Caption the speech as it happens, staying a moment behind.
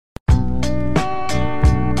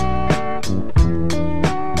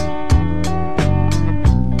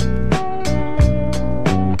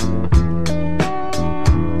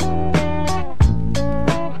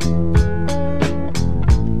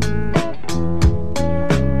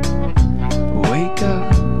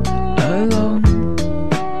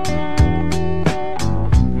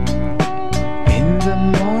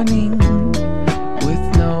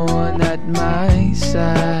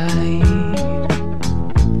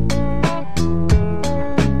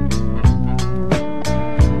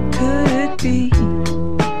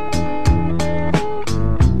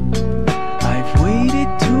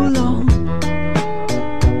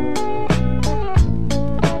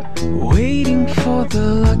waiting for the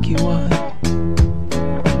lucky one.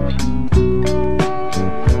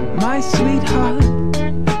 My sweetheart,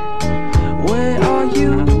 where are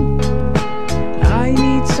you? I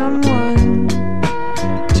need someone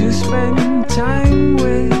to spend time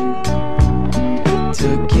with,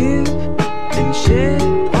 to give and share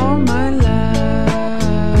all my love.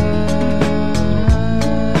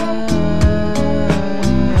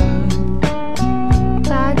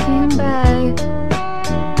 Back in bed,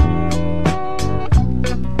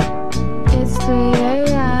 it's 3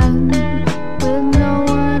 a.m. with no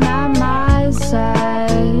one at my side.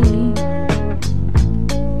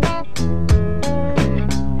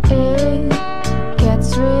 It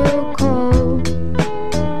gets real cold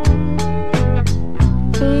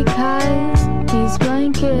because these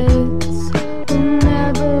blankets will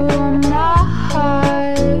never warm my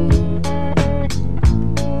heart.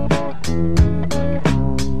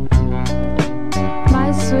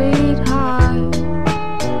 My sweetheart,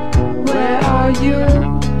 where are you?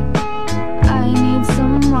 I need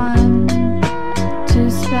someone to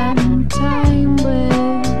spend time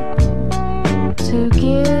with, to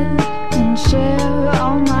give and share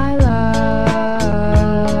all my love.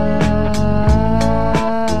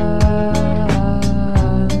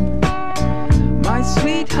 My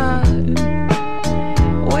sweetheart,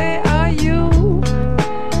 where are you?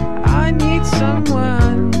 I need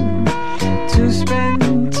someone to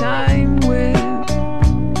spend time with,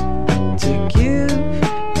 to give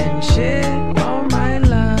and share all my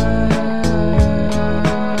love.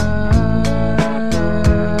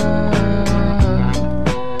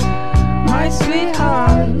 My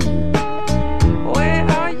sweetheart, where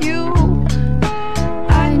are you?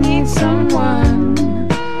 I need someone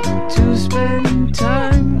to spend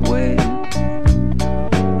time with,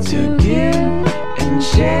 to give and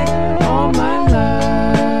share all my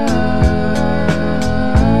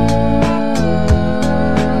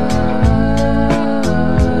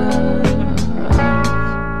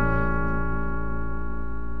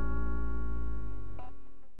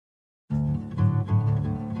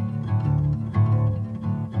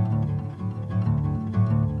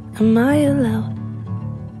Am I allowed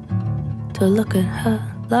to look at her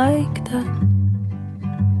like that?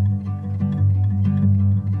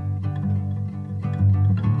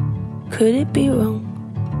 Could it be wrong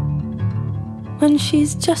when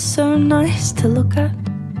she's just so nice to look at?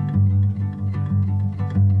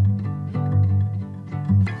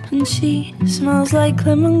 And she smells like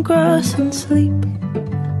lemongrass and sleep.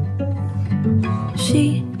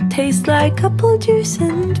 She tastes like apple juice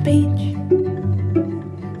and peach.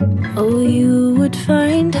 Oh, you would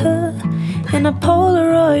find her in a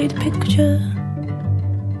Polaroid picture.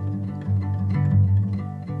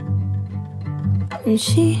 And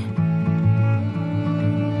she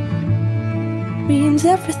means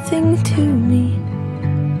everything to me.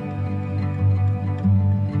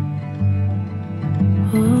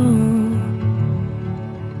 Oh,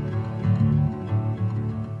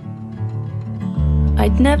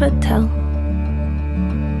 I'd never tell.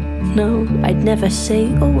 No, I'd never say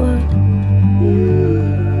a word.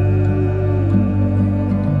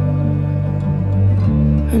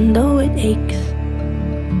 And though it aches,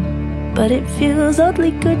 but it feels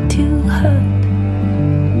oddly good to hurt.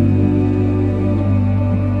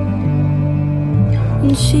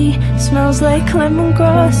 And she smells like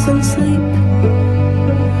lemongrass and sleep.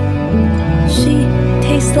 She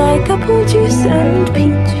tastes like apple juice and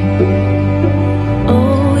peach.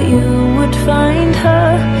 Oh, you would find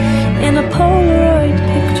her in a Polaroid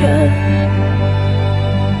picture.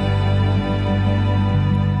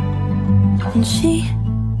 And she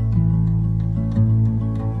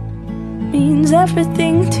means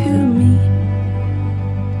everything to me.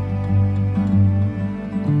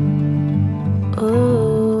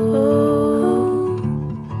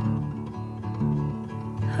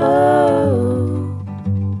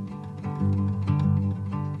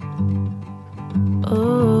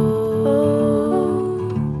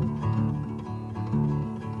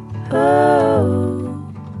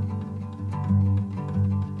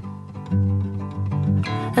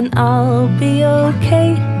 And I'll be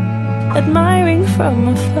okay admiring from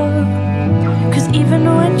afar, 'cause even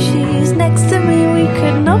when she's next to me, we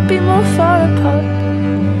could not be more far apart.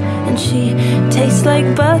 And she tastes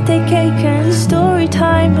like birthday cake and story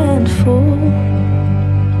time and fall.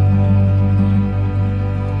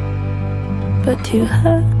 But to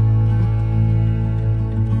her,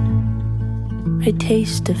 I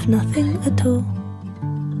taste of nothing at all.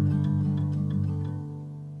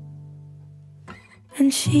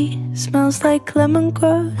 And she smells like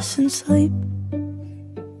lemongrass and sleep.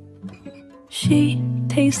 She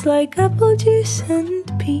tastes like apple juice and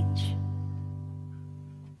peach.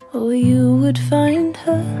 oh, you would find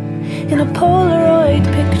her in a Polaroid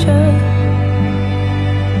picture.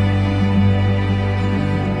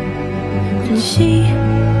 And she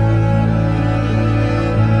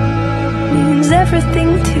means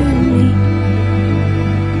everything to me.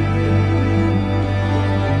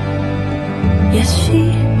 Yes,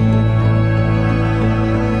 she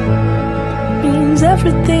means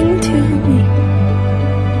everything to me.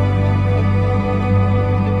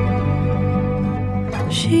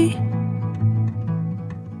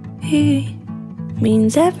 He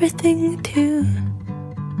means everything to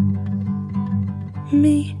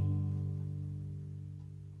me.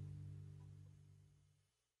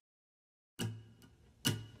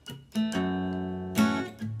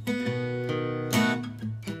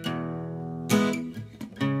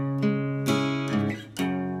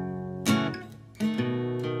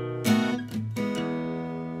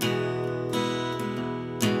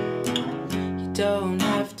 Don't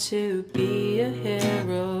have to be a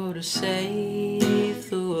hero to save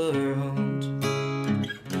the world.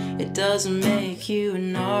 It doesn't make you a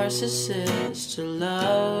narcissist to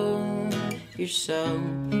love yourself.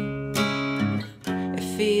 It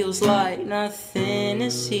feels like nothing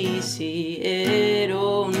is easy,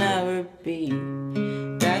 it'll never be.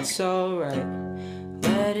 That's alright,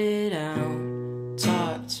 let it out,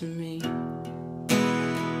 talk to me.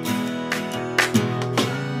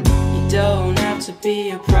 You don't have to be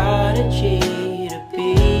a prodigy to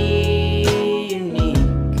be unique.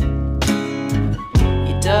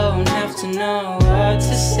 You don't have to know what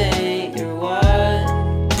to say or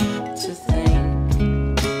what to think.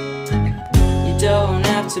 You don't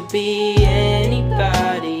have to be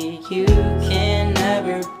anybody you can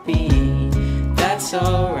never be. That's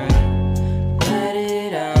alright, let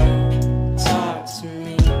it out, talk to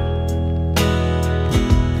me.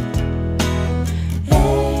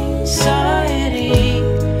 Anxiety,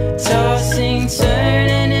 tossing,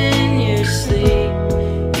 turning in your sleep.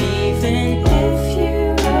 Even if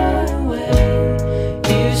you run away,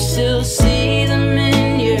 you still see them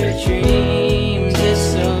in your dreams. It's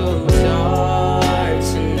so dark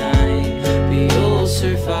tonight, but you'll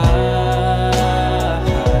survive,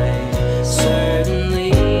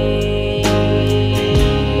 certainly.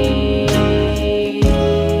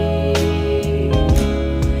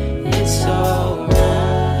 It's alright,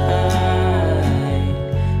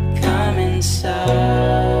 come inside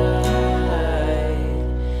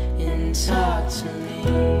and talk to me.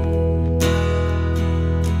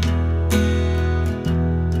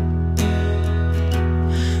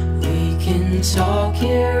 We can talk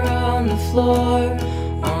here on the floor,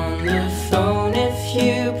 on the phone if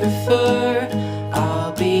you prefer.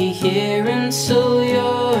 I'll be here until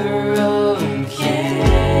you're okay.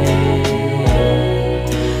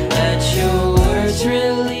 Let your words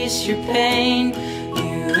release your pain.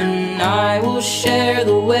 You and I will share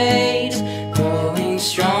the weight, growing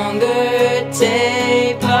stronger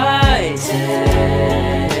day by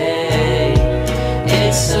day.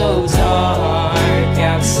 It's so dark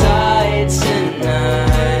outside tonight.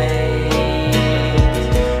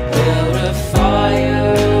 Build a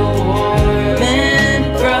fire warm and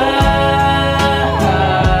bright,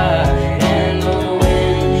 and the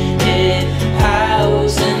wind it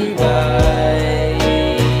howls and bites.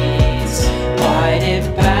 Fight it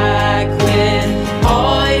back with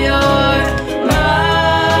all your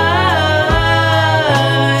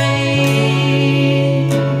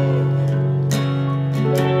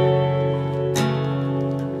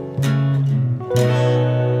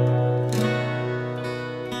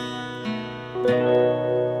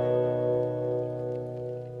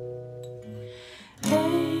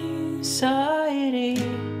anxiety,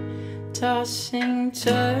 tossing,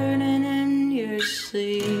 turning in your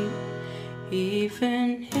sleep.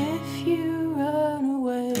 Even if you run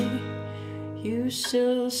away, you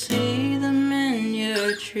still see them in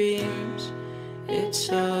your dreams. It's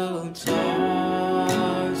so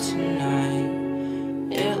dark tonight,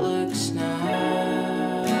 it looks nice.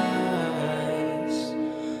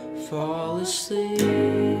 Fall asleep.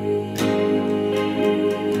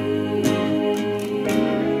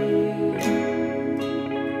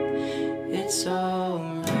 It's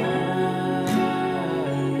alright,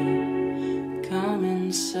 come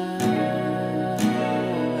inside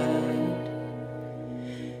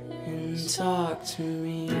and talk to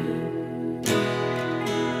me.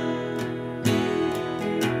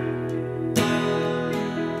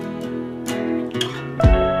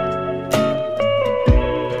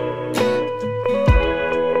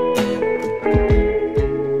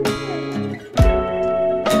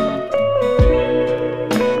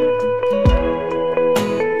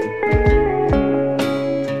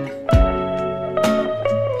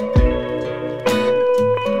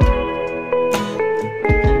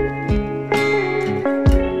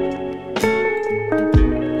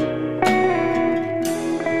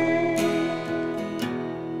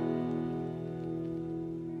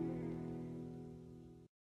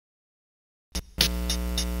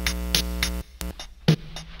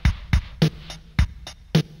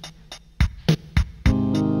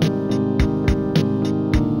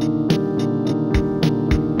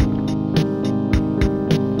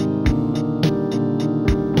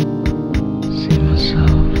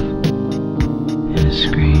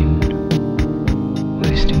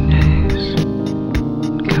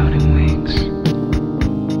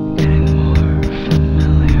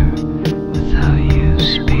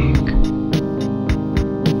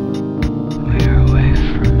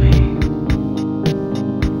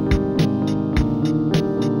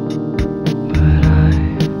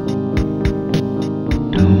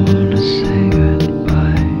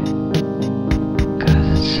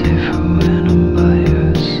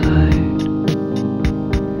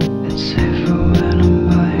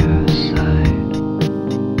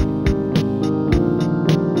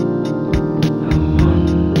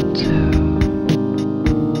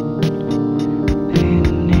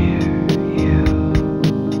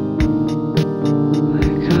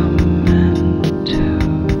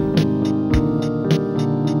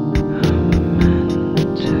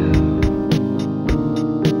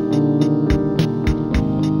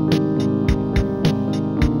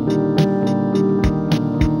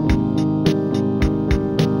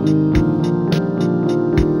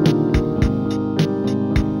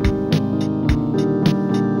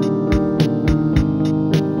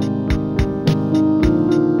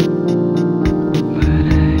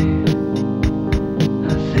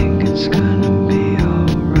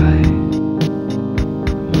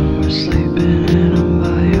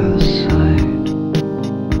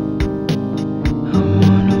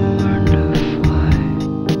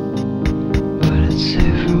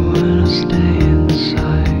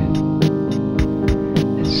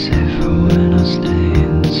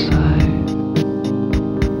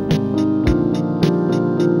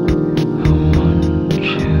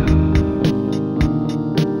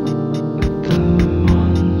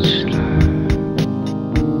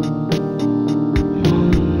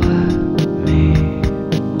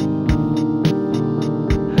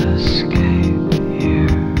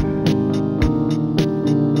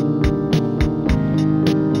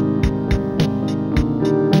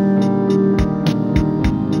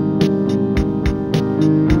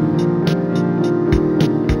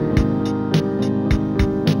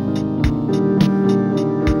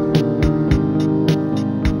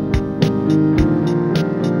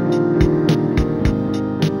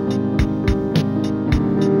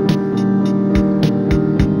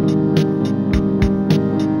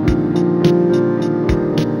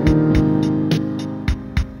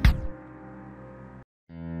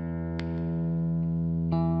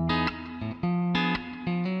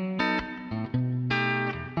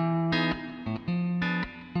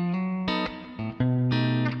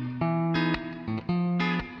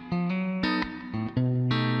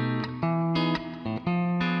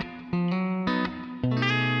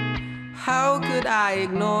 I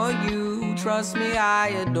ignore you. Trust me, I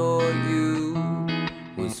adore you.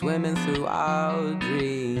 We're swimming through our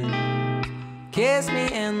dreams. Kiss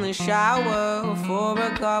me in the shower for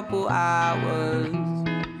a couple hours,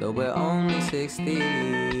 though we're only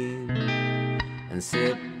 16. And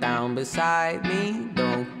sit down beside me,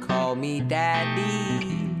 don't call me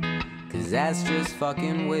daddy, 'cause that's just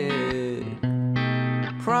fucking weird.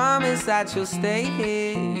 Promise that you'll stay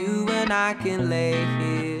here, you and I can lay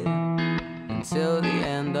here until the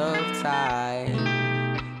end of time.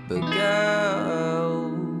 But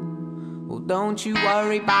girl, well, don't you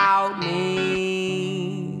worry about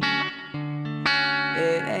me.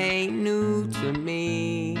 It ain't new to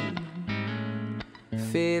me,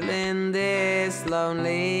 feeling this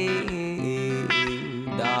lonely,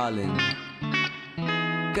 darling.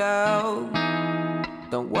 Girl,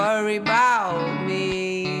 don't worry about me.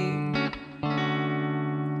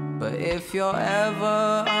 But if you're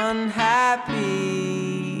ever unhappy,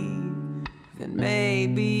 then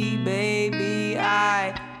maybe, baby,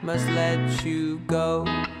 I must let you go.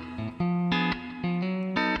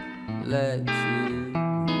 Let you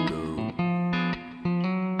go.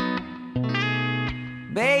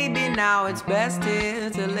 Baby, now it's best here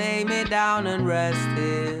to lay me down and rest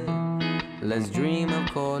here. Let's dream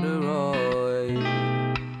of corduroy.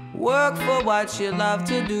 Work for what you love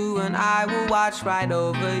to do, and I will watch right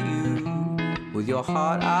over you. With your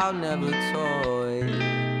heart I'll never toy,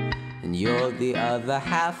 and you're the other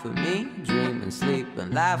half of me. Dream and sleep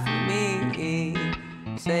and laugh with me.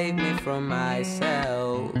 Save me from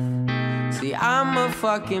myself. See, I'm a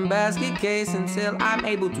fucking basket case until I'm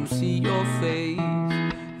able to see your face.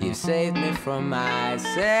 You saved me from myself,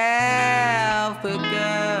 but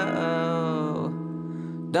girl,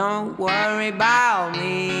 don't worry about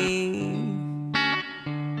me,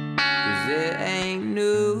 'cause it ain't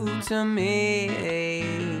new to me,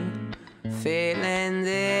 feeling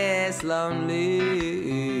this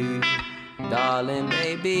lonely, darling,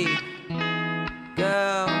 baby.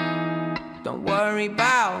 Girl, don't worry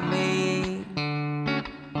about me,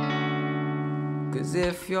 'cause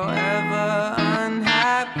if you're ever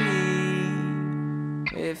unhappy,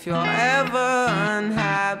 if you're ever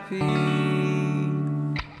unhappy,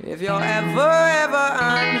 if you're ever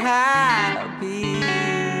unhappy,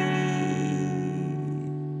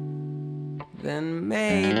 then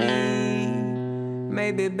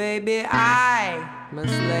maybe, baby, I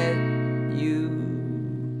must let you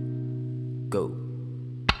go.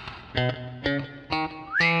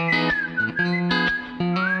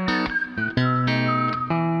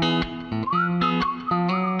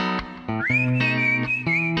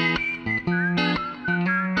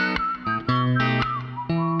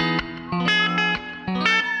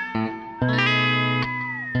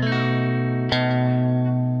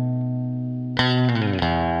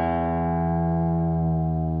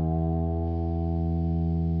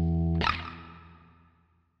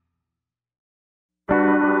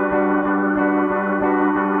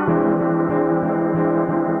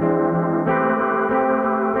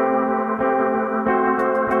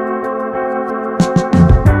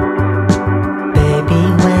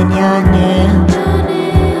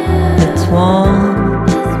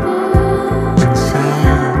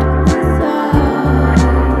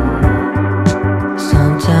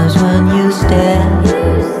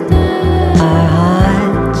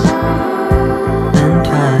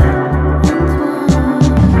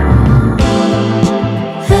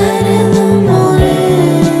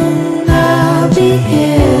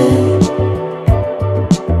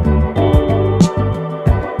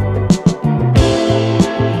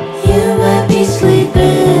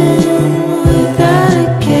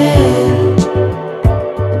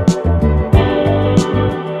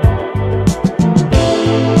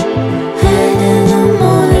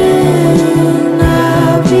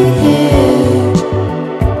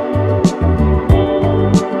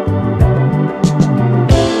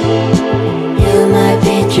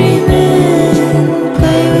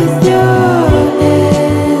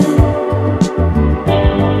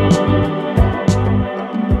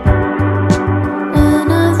 When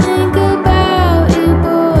I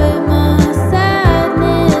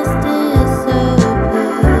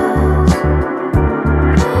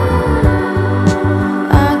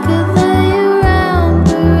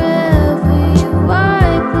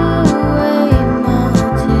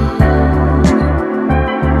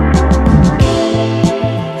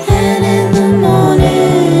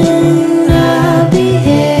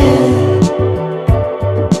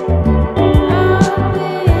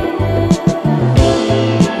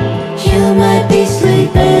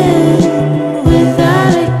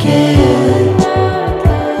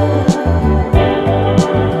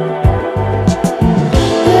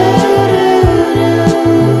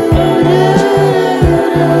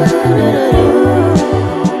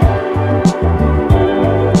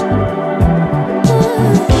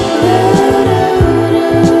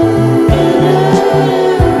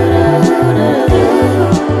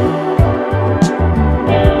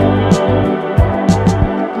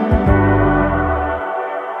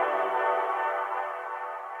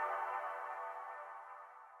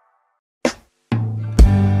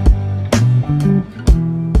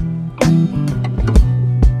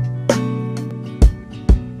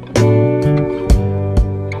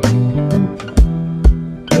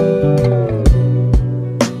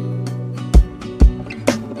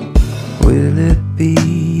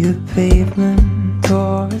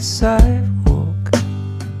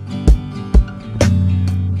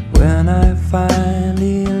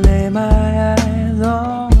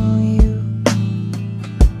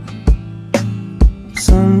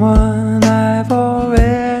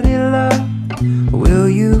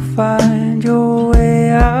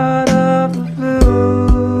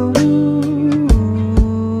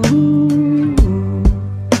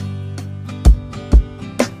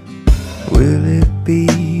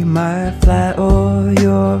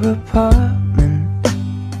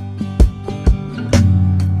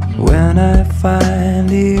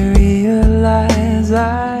finally realize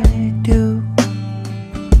I do.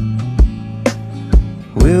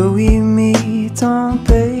 Will we meet on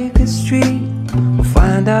Baker Street? We'll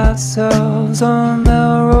find ourselves on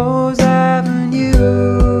Melrose Avenue.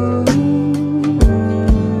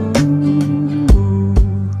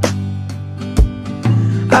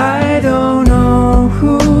 I don't know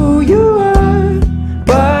who you are,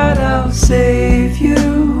 but I'll save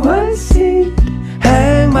you a seat.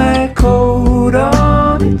 Hang my coat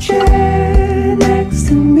on a chair next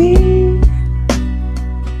to me.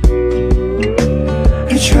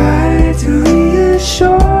 I try to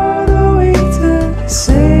reassure the waiter,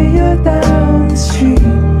 say you're down the street.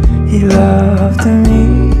 He loved me,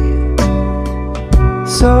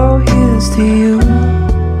 so here's to you.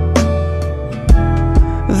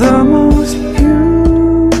 The most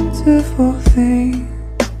beautiful thing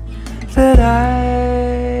that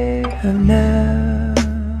I have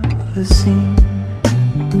never seen.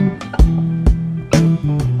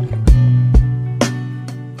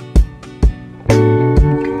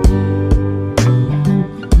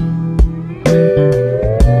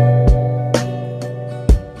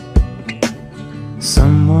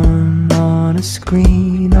 Someone on a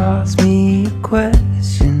screen asked me a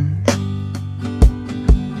question,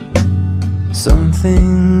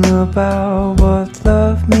 something about what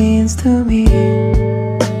love means to me.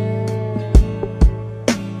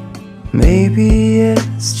 Maybe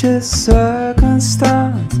it's just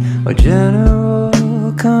circumstance or general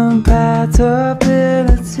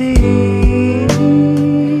compatibility.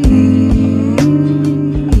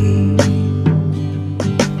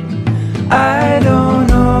 I don't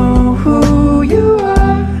know who you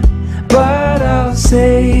are, but I'll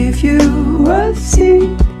save you a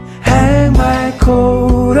seat. Hang my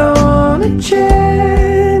coat on a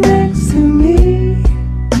chair next to me.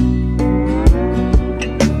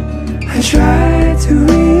 I try to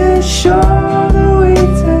reassure the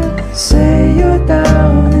waiter, say you're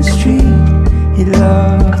down the street. He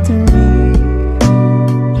loved me,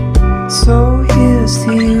 so here's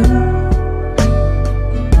to you.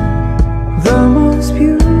 The most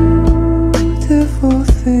beautiful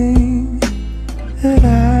thing that I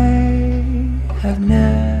have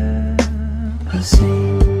never seen.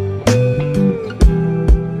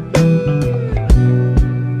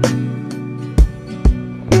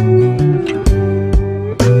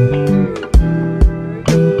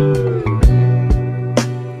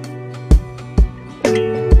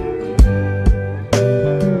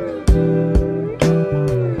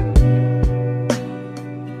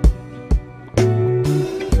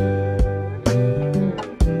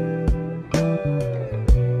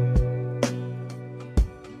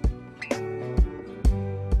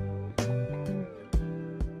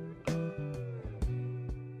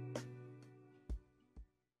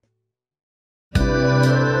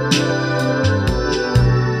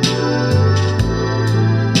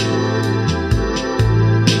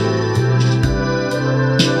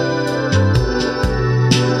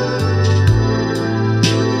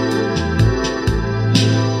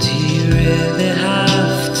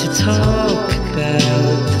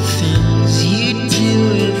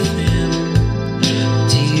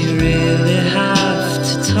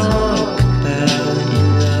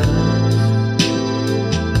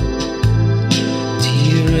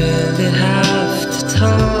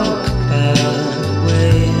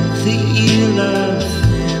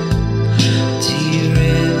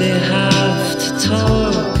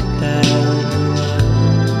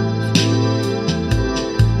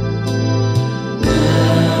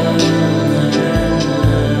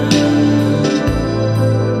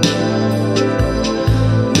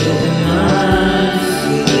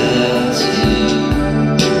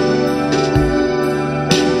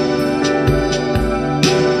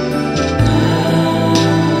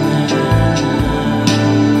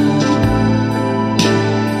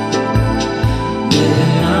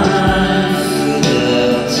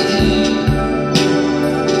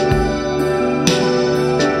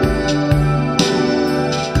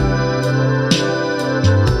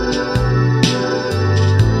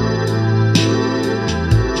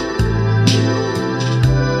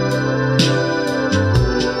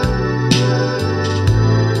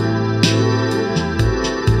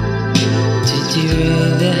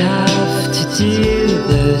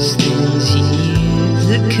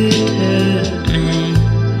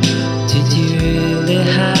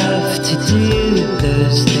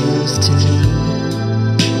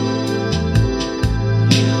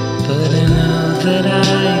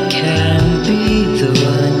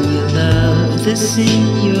 this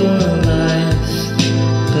in your life,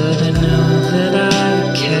 but I know that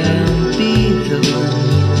I can be the one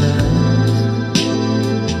you love.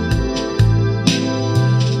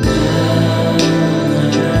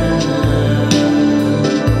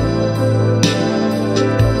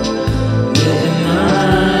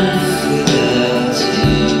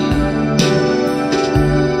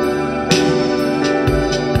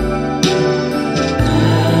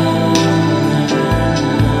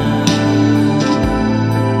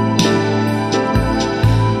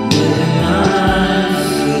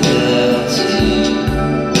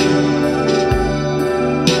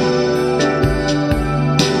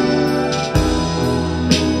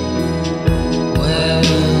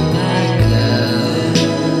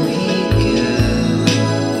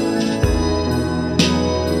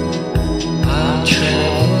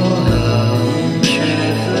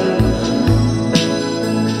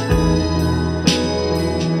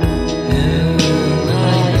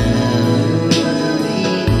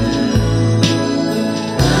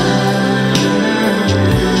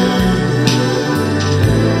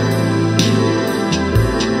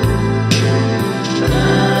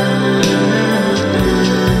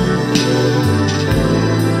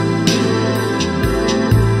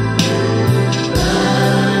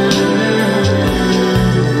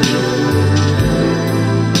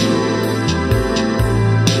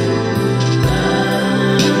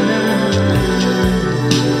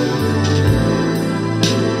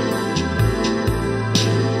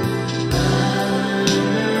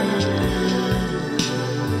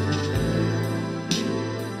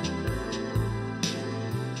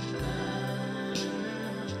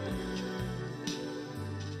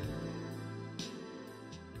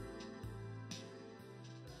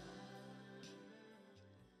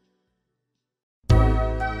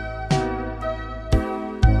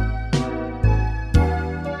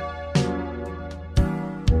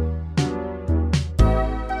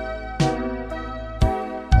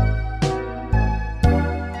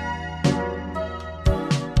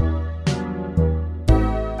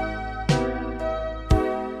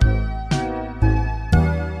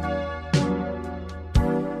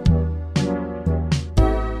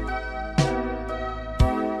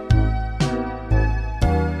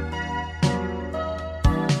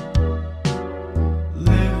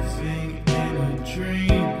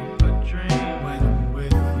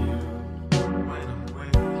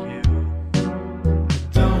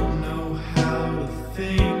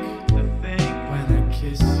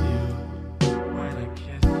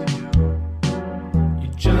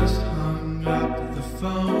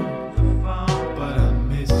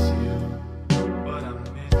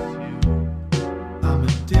 I'm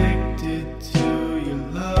addicted to your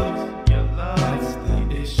love. That's the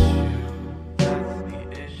issue.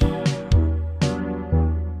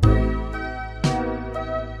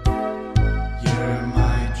 You're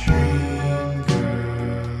my dream girl.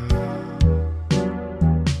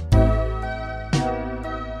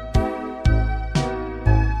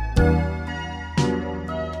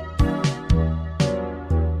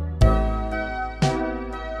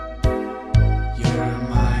 You're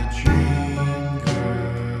my dream girl.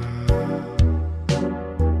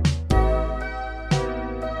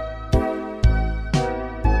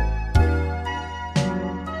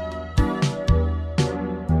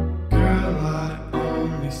 Girl, I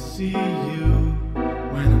only see you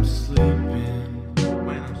when I'm sleeping.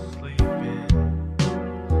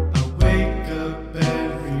 I wake up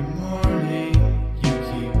every morning, you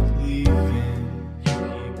keep leaving.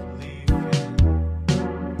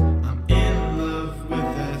 I'm in love with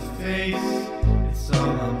that face, it's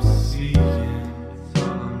all I'm seeing.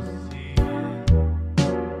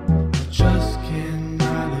 I just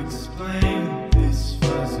cannot explain this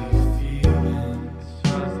fuzzy feeling.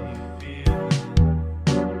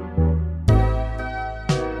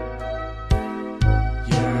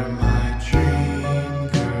 You're my dream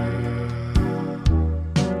girl.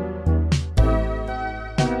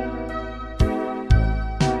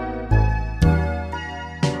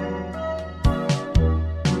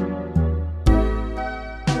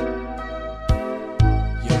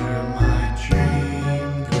 You're my dream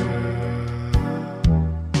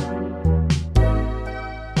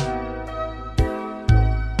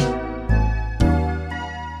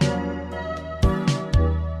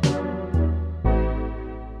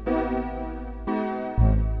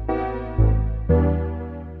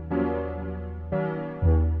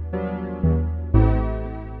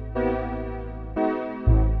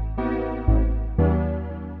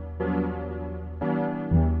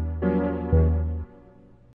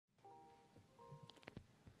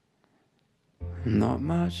Not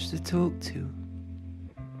much to talk to.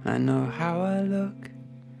 I know how I look.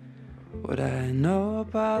 What I know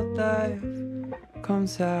about life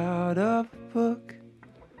comes out of a book.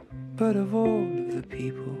 But of all of the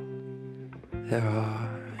people there are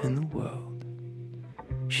in the world,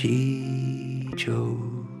 she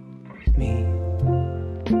chose me.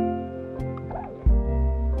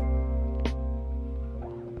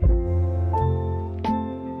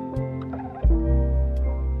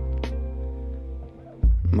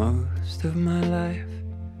 Most of my life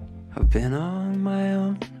I've been on my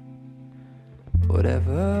own.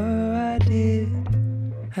 Whatever I did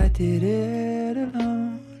it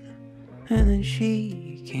alone. And then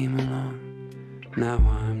she came along. Now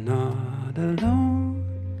I'm not alone,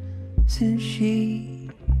 since she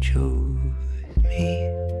chose me.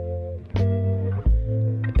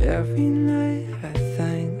 Every night I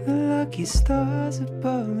thank the lucky stars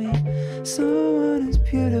above me. Someone as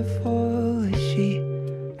beautiful as she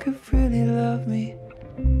could really love me,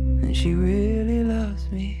 and she really loves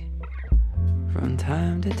me. From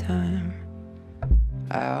time to time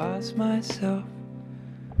I ask myself,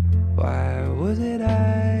 why was it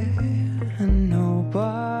I and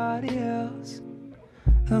nobody else?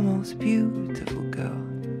 The most beautiful girl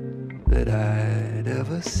that I'd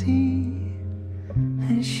ever seen,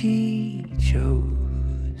 and she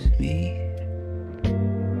chose me.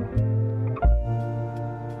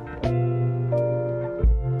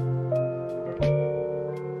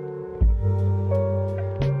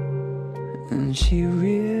 And she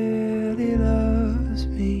really loves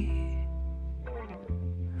me.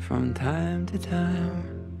 From time to time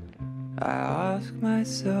I ask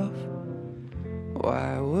myself,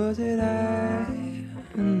 why was it I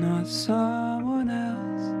and not someone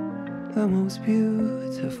else? The most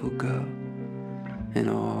beautiful girl in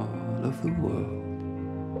all of the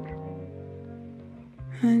world,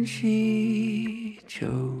 and she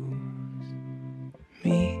chose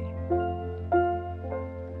me.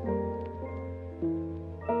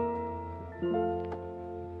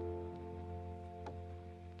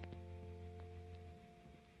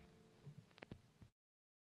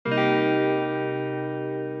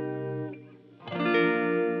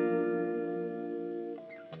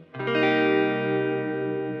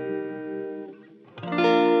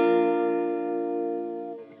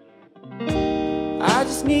 I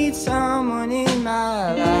just need someone in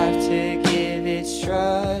my life to give it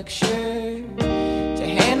structure, to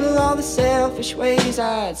handle all the selfish ways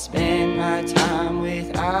I'd spend my time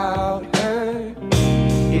without her.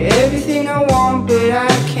 You're everything I want, but I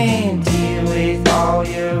can't deal with all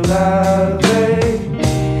your lovers.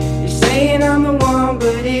 You're saying I'm the one,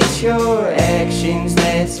 but it's your actions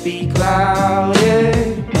that speak louder.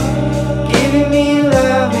 Giving me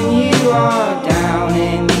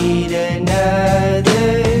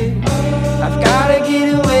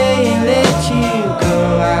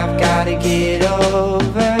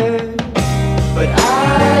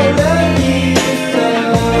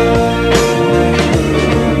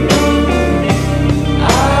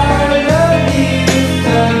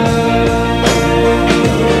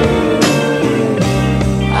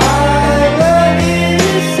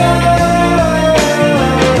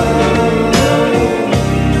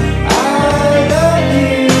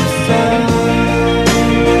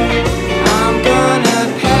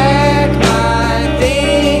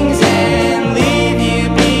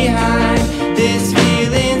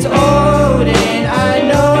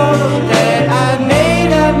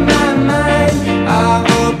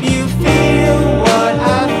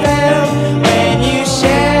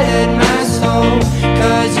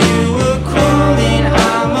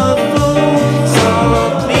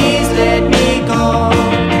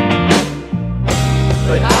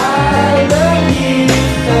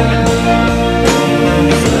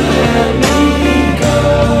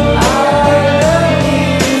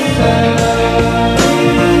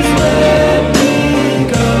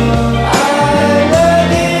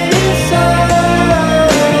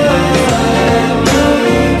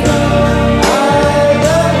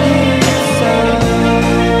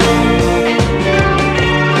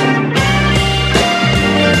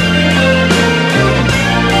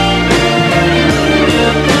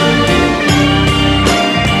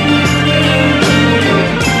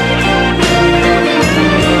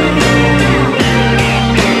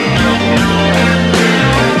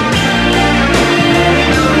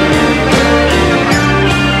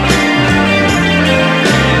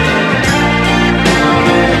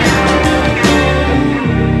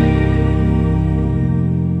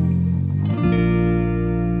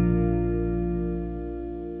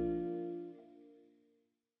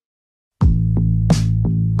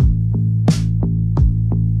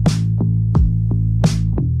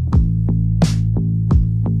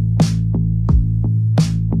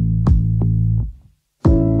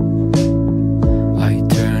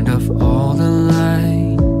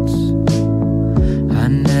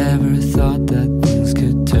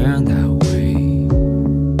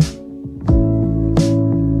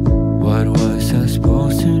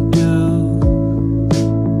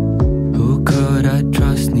Who could I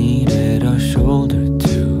trust needed a shoulder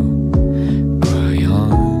to cry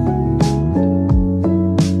on?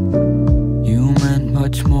 You meant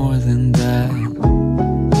much more than that.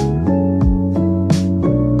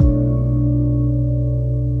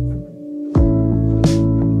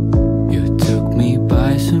 You took me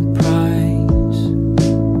by surprise,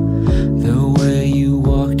 the way you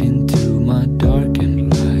walked into my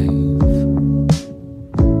darkened life.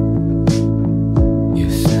 You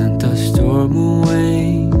sent a storm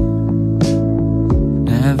away,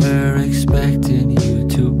 never expected you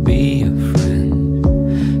to be a friend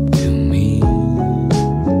to me.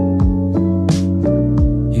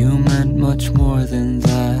 You meant much more than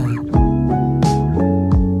that.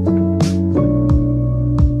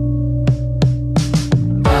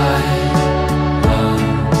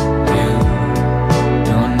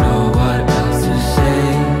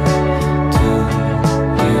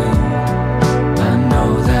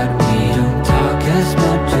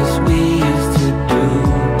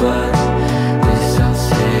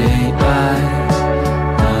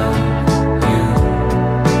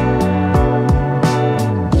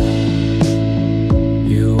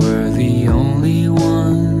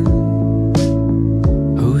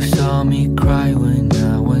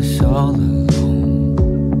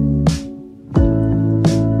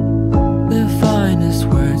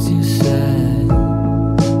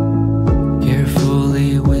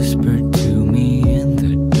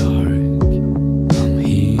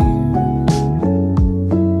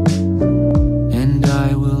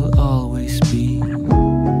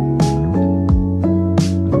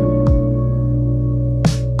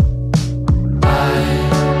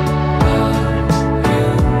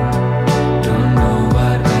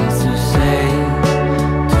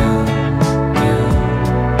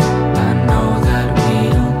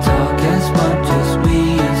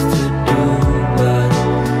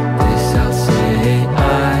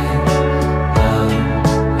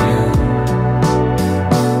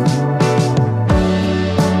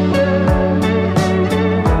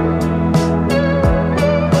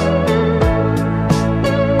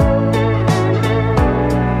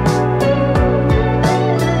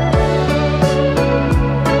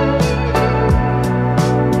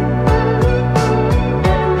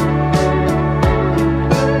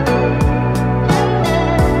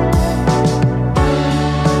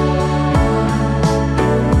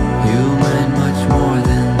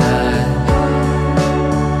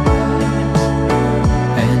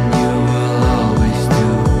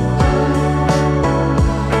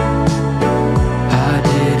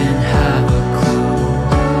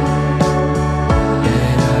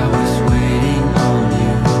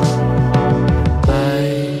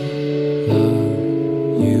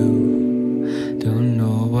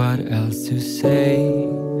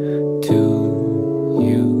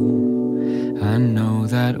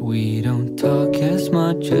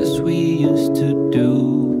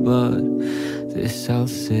 I'll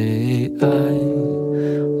say I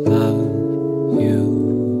love you.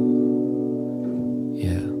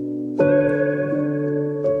 Yeah.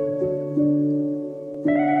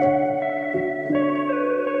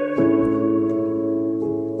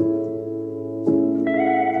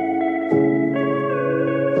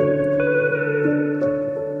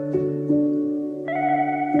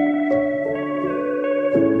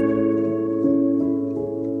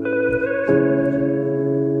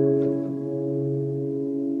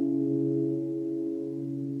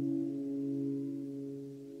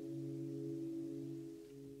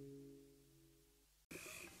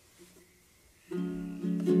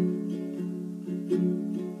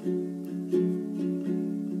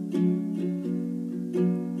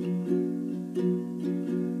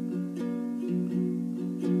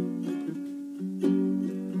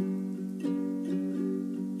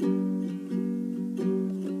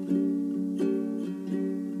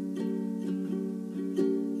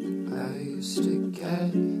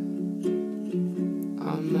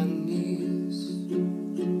 On my knees,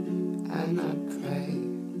 and I pray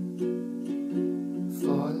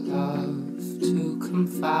for love to come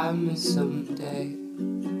find me someday,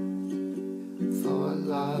 for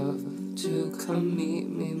love to come meet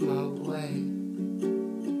me my way.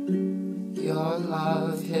 Your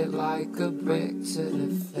love hit like a brick to the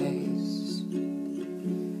face,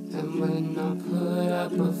 and when I put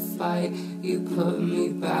up a fight, you put me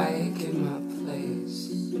back in my place.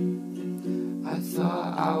 I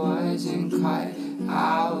thought I wasn't quite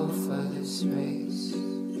out for this race.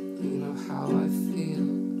 You know how I feel,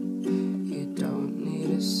 you don't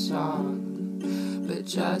need a song, but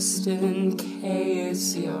just in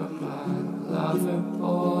case you're my lover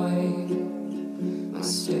boy, I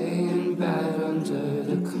stay in bed under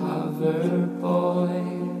the cover, boy.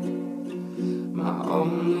 My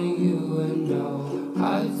only you and no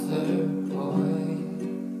other, boy.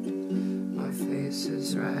 My face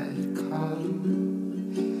is red,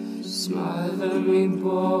 come smother me,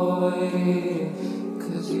 boy,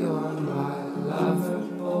 'cause you're my lover,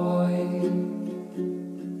 boy.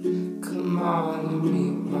 Come on and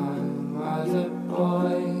meet my mother,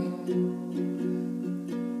 boy.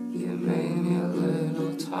 You made me a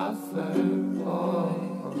little tougher, boy.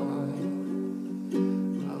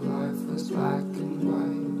 My life was black and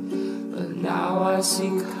white, but now I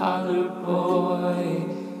see color, boy.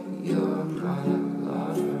 You're my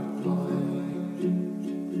lover, boy.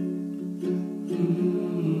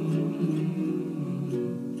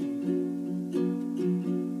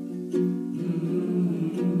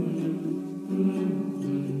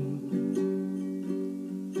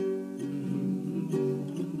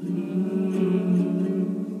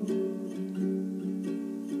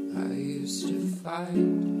 I used to find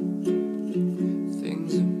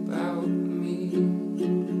things about me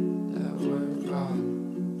that were wrong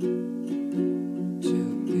to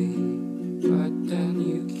me, but then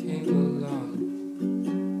you came along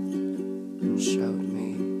and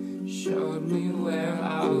showed me where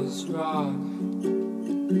I was wrong.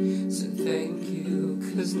 So thank you,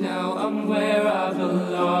 'cause now I'm where I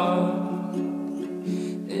belong,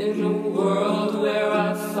 in a world where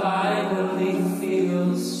I finally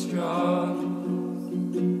feel strong.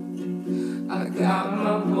 I got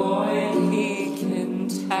my boy and he can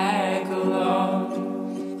tag along.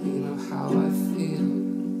 You know how I feel,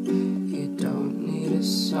 you don't need a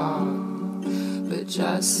song, but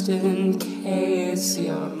just in case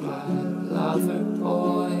you're my lover,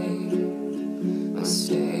 boy. I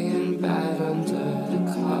stay in bed under the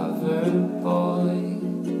cover, boy.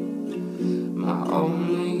 My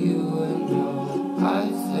only you and no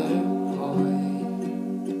other, boy.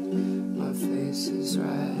 My face is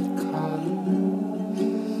red, come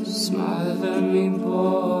smother me,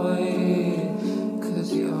 boy, 'cause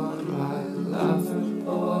you're my lover,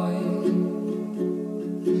 boy.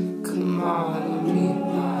 Come on and meet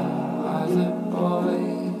my mother, boy.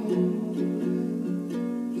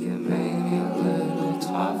 You made me a little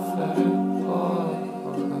tougher, boy.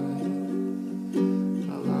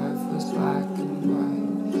 My life was black and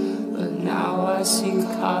white, but now I see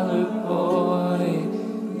color, boy.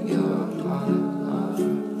 You're my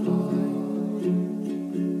lover, boy.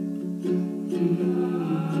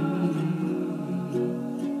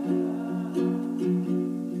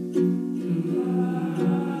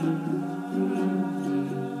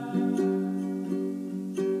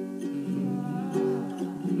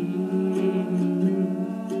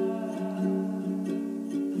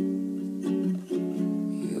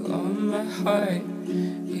 You own my heart,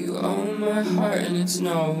 you own my heart, and it's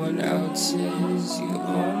no one else's. You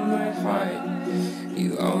own my heart, you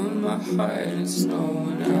own my heart, and it's no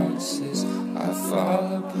one else's. I fall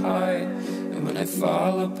apart, and when I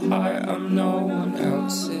fall apart, I'm no one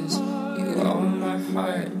else's. You own my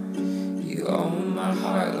heart, you own my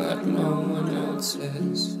heart like no one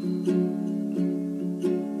else's.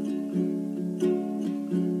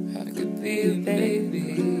 I could be a baby,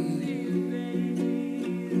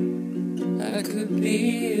 I could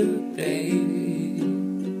be a baby,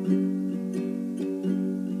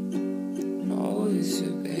 always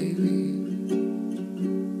a baby.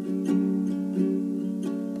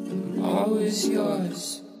 I'm always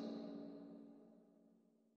yours.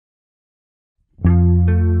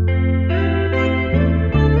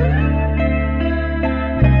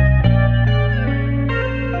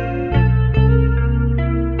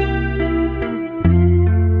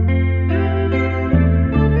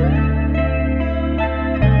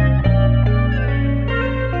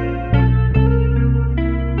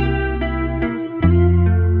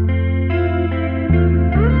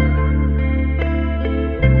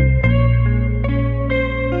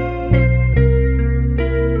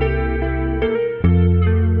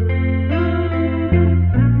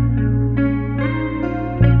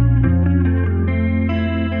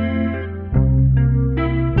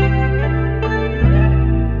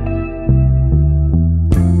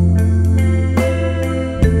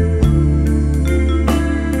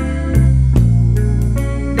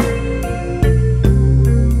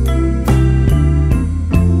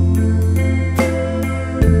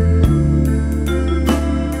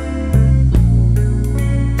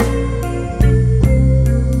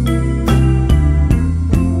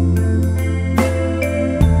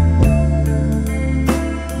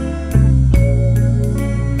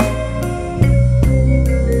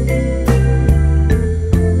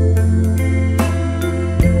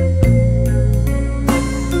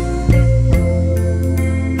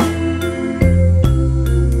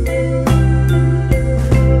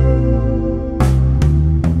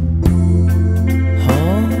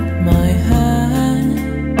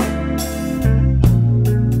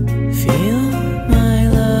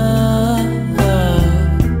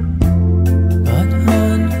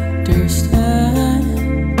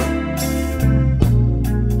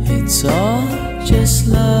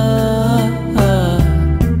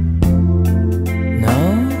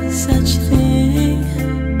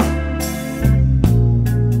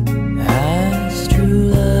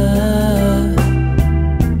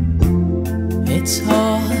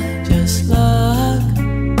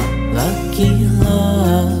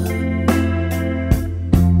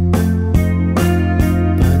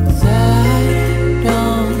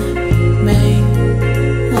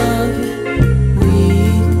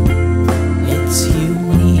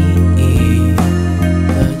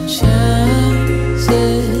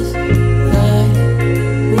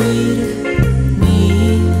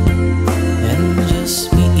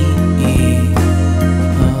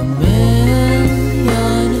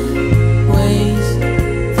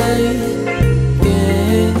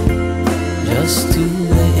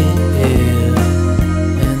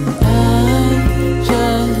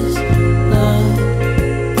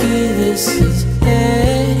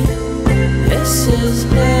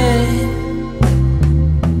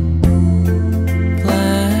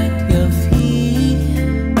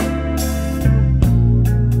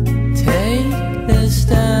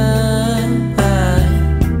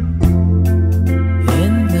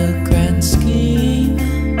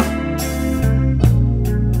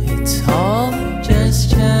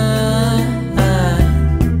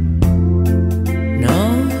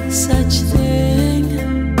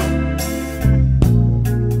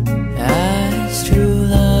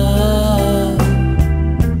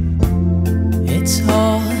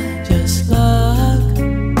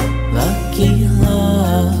 making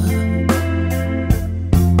love.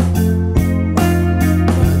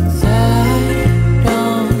 But that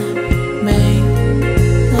don't make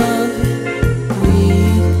love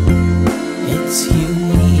weak. It's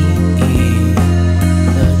unique.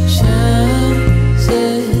 The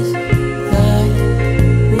chances that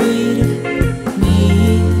we'd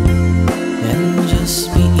meet and just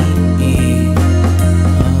be a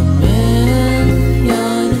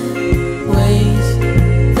million ways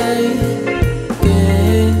they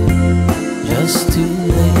give just to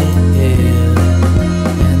live.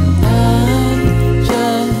 And I'm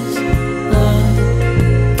just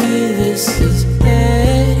lucky this is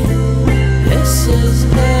it. This is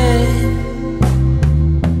it.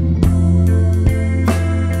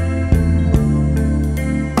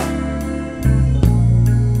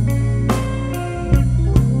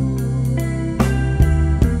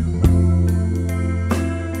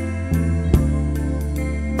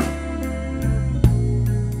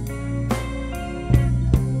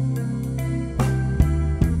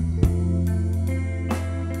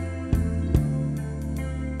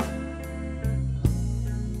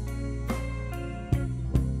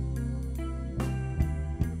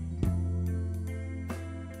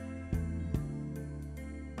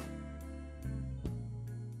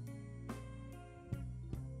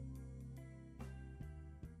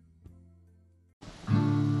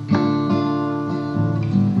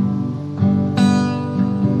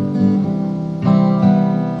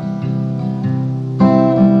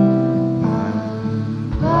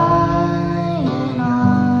 Lying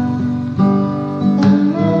on the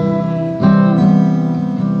moon,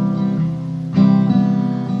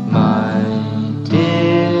 My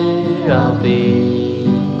dear, I'll be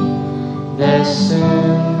there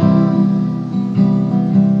soon.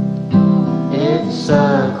 It's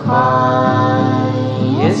a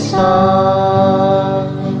quiet, sorry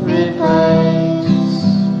place.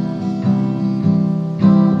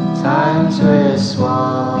 Times we're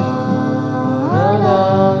swallowed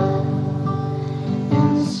up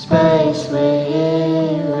in space.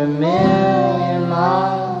 We're a million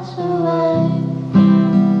miles away.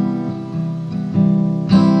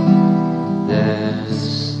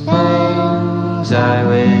 There's things I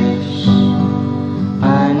wish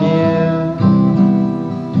I knew.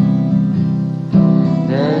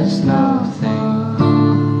 There's nothing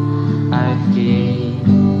I'd keep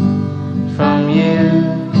from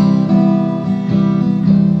you.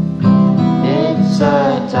 It's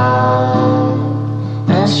a dark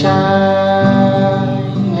and shiny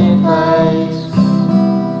place,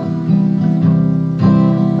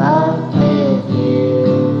 but with you,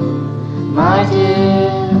 my dear,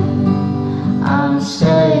 I'm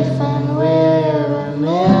safe and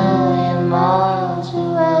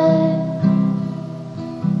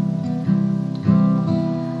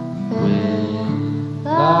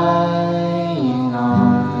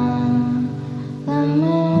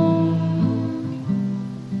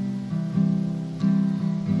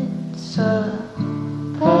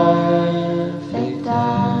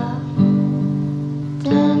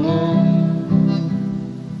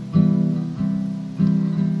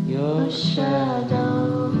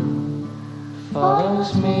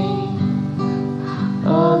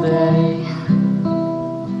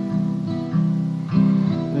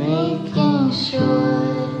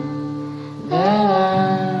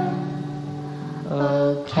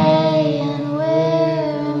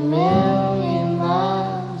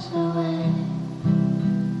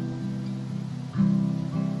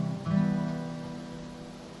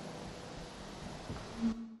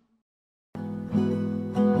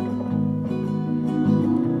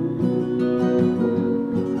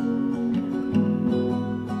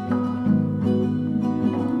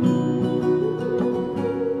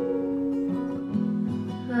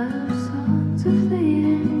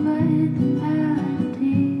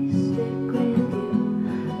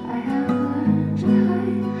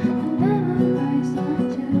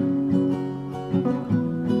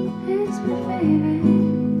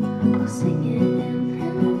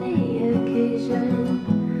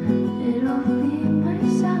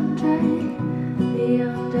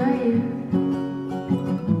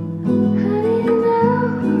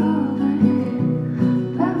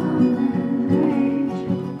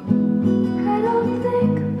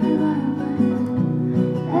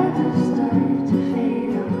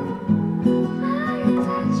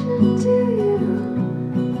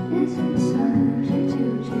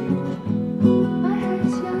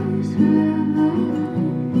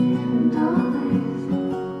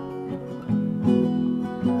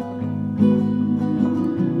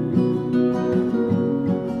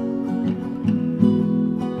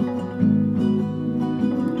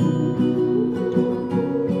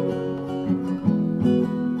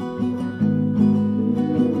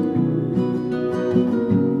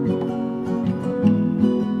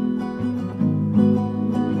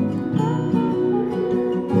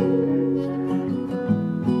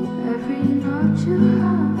true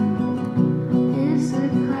home is a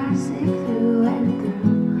classic through and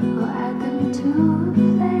through. I'll add them to a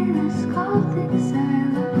playlist called Things I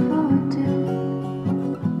Look Forward to.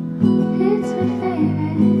 It's my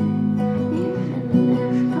favorite, even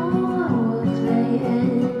if no one will play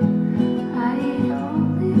it. I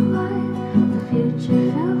only want the future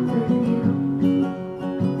filled with you.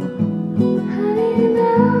 Honey,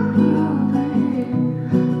 now we're older,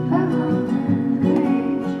 but we'll never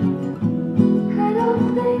age. I don't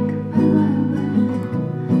think my love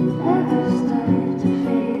will ever start to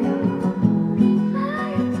fade out. My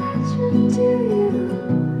attachment to you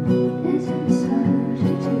isn't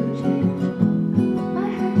subject to change. My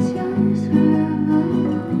heart's yours forever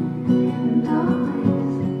and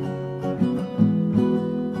always.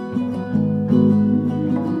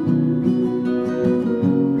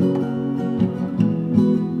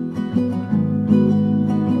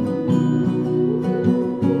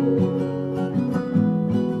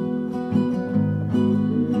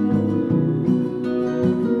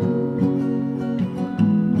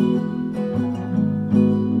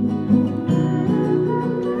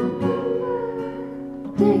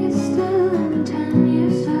 Think it's still in 10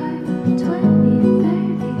 years' time, 20,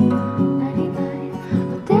 30, 99.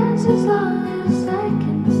 I'll dance as long as I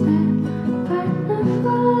can stand. Partner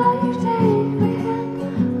for life, take my hand.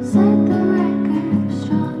 I'll set the record for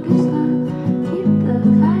strongest love. Keep the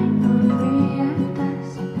vinyl free of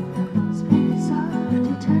dust. Spin it soft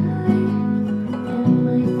eternally. And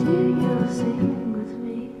my dear, you'll sing with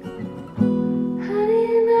me. Honey,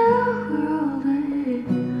 now we're older,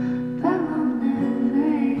 but we'll never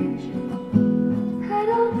age. I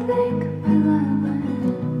don't think